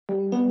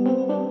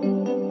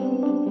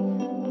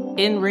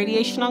In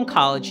radiation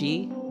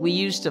oncology, we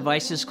use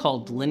devices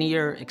called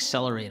linear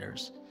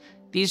accelerators.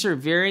 These are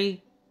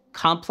very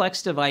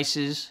complex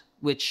devices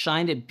which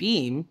shine a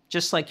beam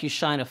just like you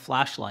shine a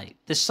flashlight.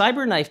 The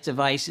CyberKnife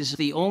device is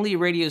the only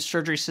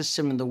radiosurgery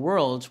system in the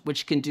world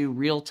which can do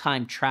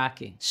real-time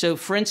tracking. So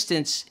for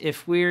instance,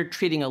 if we're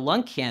treating a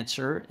lung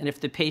cancer and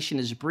if the patient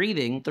is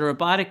breathing, the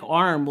robotic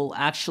arm will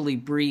actually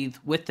breathe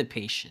with the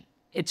patient.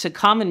 It's a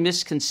common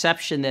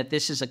misconception that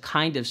this is a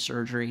kind of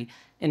surgery.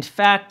 In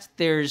fact,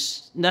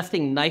 there's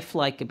nothing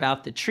knife-like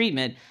about the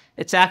treatment.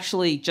 It's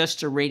actually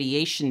just a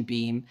radiation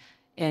beam.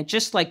 And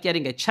just like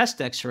getting a chest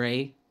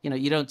x-ray,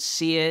 you don't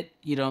see it,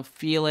 you don't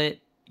feel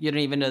it, you don't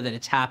even know that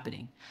it's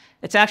happening.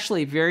 It's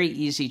actually a very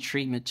easy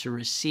treatment to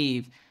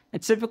receive.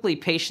 And typically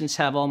patients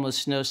have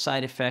almost no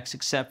side effects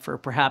except for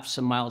perhaps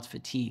some mild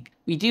fatigue.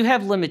 We do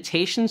have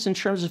limitations in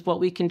terms of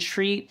what we can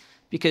treat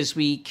because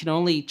we can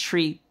only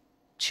treat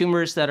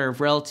tumors that are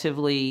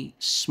relatively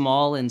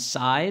small in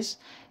size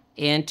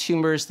and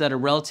tumors that are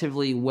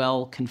relatively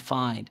well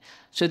confined.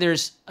 So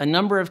there's a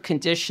number of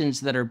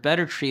conditions that are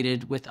better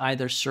treated with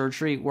either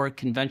surgery or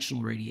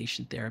conventional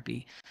radiation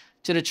therapy.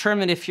 To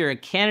determine if you're a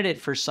candidate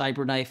for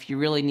CyberKnife, you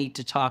really need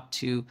to talk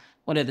to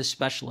one of the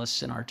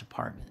specialists in our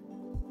department.